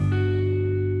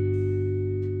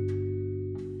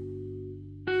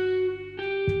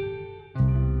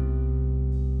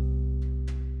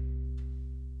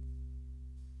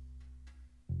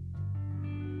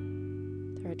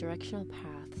directional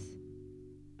paths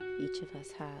each of us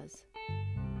has.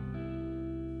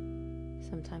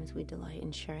 Sometimes we delight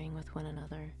in sharing with one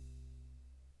another.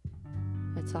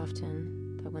 It's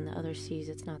often that when the other sees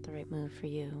it's not the right move for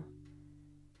you,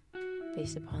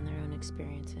 based upon their own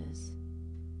experiences,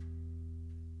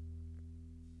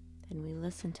 and we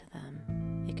listen to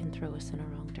them, it can throw us in a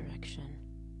wrong direction.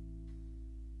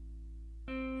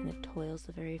 And it toils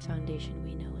the very foundation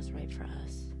we know is right for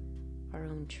us, our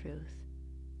own truth.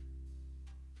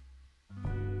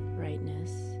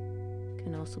 Rightness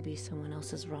can also be someone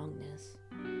else's wrongness.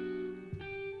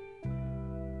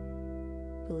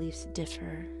 Beliefs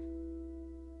differ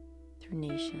through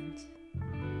nations,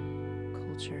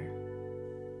 culture,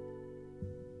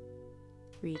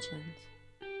 regions.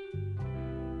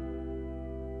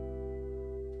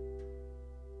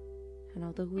 And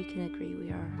although we can agree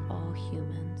we are all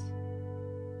humans,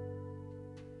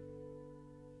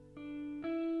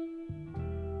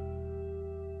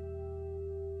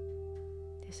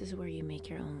 this is where you make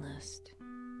your own list.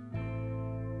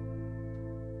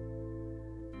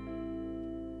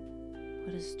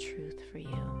 What is truth for you?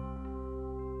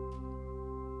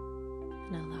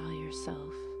 And allow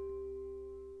yourself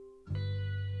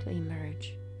to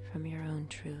emerge from your own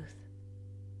truth.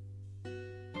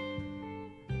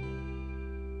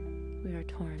 We are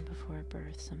torn before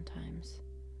birth sometimes.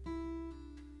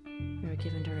 We are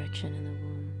given direction in the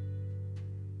womb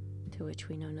to which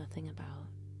we know nothing about.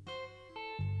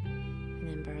 And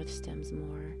in birth stems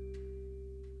more.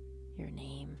 Your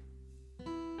name,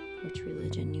 which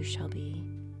religion you shall be.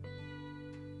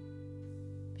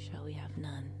 Shall we have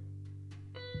none?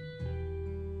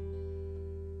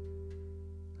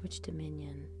 Which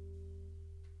dominion,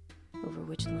 over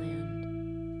which land,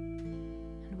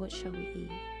 and what shall we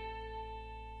eat?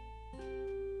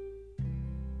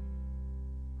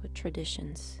 What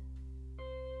traditions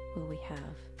will we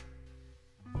have?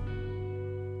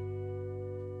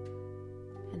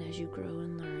 And as you grow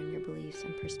and learn, your beliefs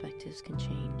and perspectives can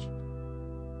change,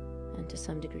 and to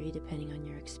some degree depending on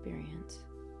your experience.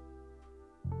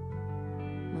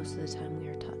 Most of the time we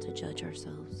are taught to judge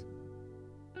ourselves,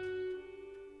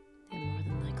 and more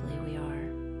than likely we are.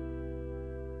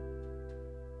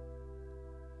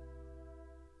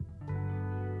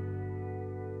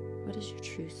 What does your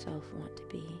true self want to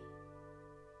be?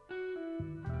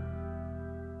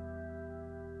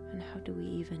 And how do we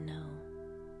even know?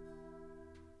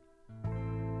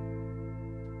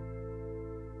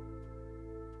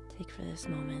 Take for this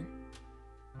moment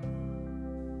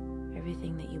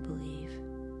everything that you believe.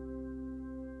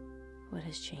 What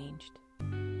has changed?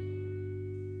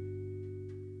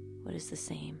 What is the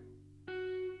same?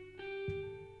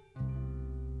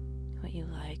 What you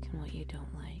like and what you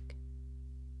don't like.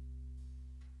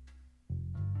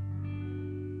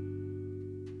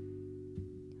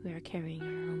 We are carrying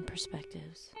our own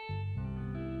perspectives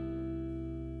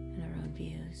and our own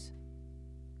views.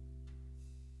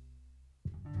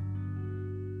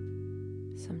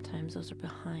 Sometimes those are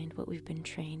behind what we've been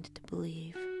trained to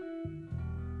believe.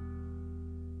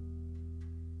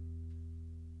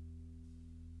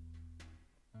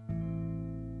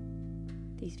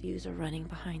 These views are running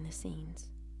behind the scenes,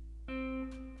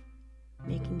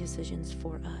 making decisions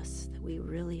for us that we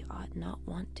really ought not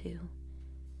want to.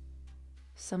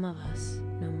 Some of us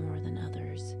know more than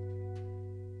others,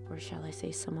 or shall I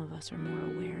say some of us are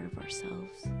more aware of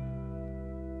ourselves.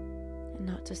 And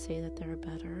not to say that they're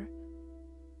better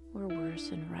or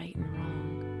worse and right and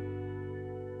wrong.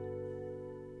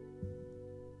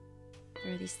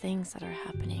 There are these things that are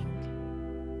happening.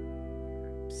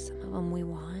 Some of them we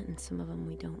want and some of them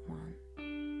we don't want.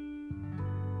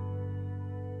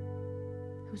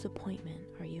 Whose appointment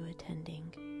are you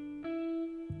attending?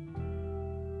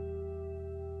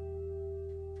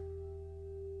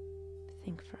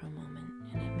 Think for a moment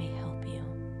and it may help you.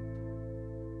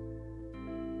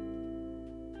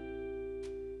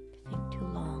 Think too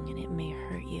long and it may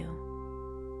hurt you.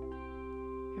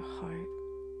 Your heart,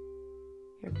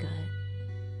 your gut,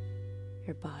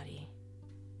 your body.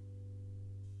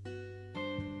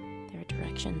 There are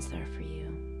directions there for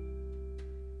you.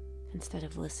 Instead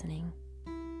of listening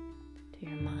to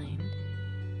your mind,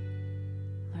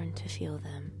 learn to feel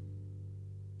them.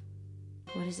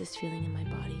 What is this feeling in my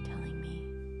body telling me?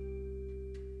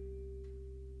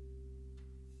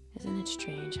 Isn't it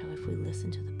strange how if we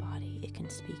listen to the body, it can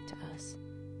speak to us?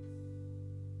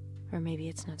 Or maybe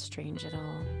it's not strange at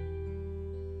all.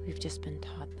 We've just been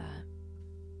taught that.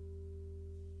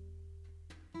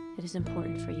 It is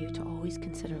important for you to always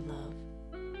consider love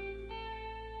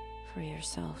for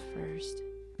yourself first.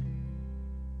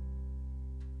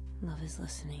 Love is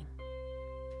listening.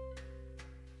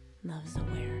 Love's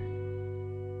aware.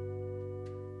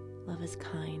 Love is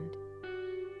kind.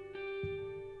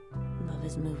 Love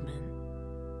is movement.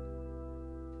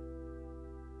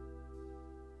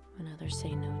 When others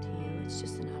say no to you, it's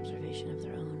just an observation of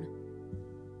their own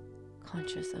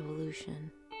conscious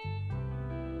evolution.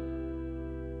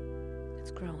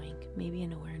 It's growing, maybe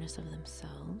an awareness of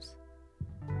themselves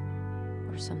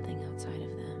or something outside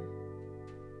of them.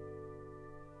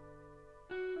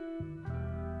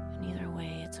 And either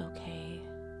way, it's okay.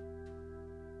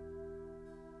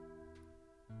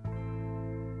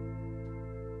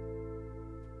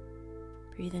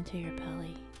 Breathe into your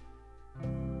belly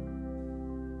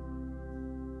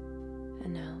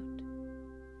and out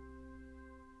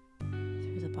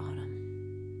through the bottom.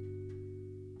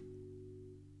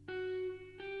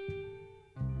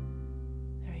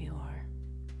 There you are.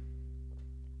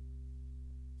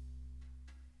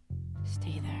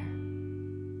 Stay there.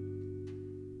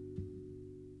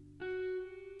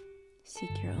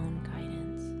 Seek your own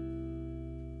guidance.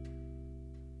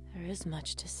 There is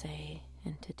much to say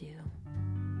and to do.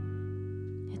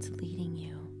 It's leading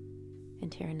you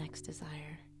into your next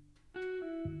desire.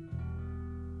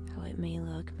 How it may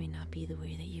look may not be the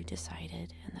way that you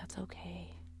decided, and that's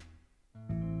okay.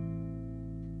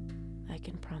 I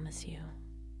can promise you,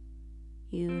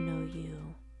 you know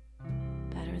you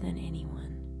better than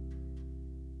anyone.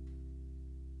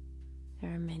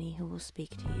 There are many who will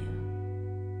speak to you,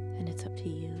 and it's up to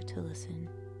you to listen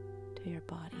to your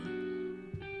body.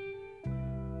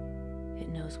 It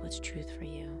knows what's truth for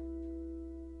you.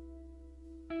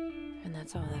 And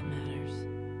that's all that matters.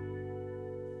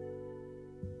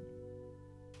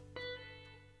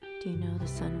 Do you know the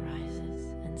sun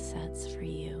rises and sets for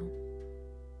you?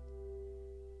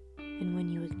 And when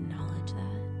you acknowledge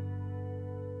that,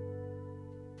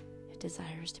 it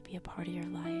desires to be a part of your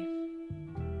life.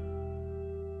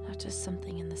 Not just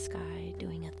something in the sky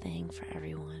doing a thing for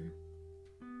everyone.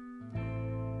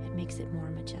 It makes it more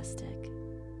majestic.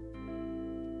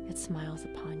 It smiles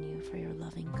upon you for your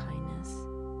loving kindness.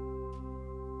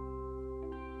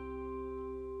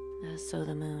 So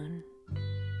the moon,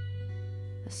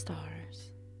 the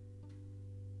stars,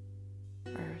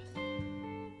 earth,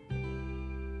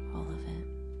 all of it.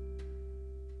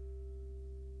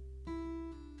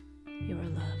 You are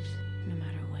loved no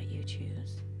matter what you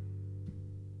choose.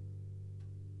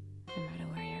 No matter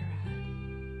where you're at,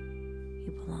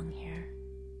 you belong here.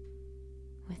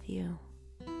 With you.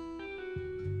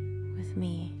 With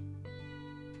me.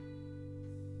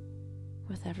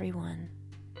 With everyone.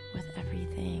 With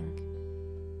everything.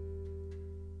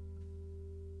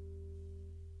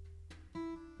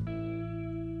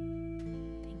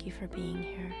 Thank you for being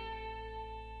here.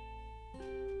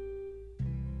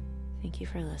 Thank you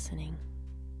for listening.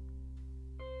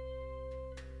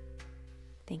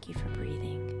 Thank you for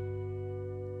breathing.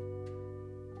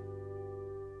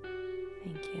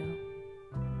 Thank you.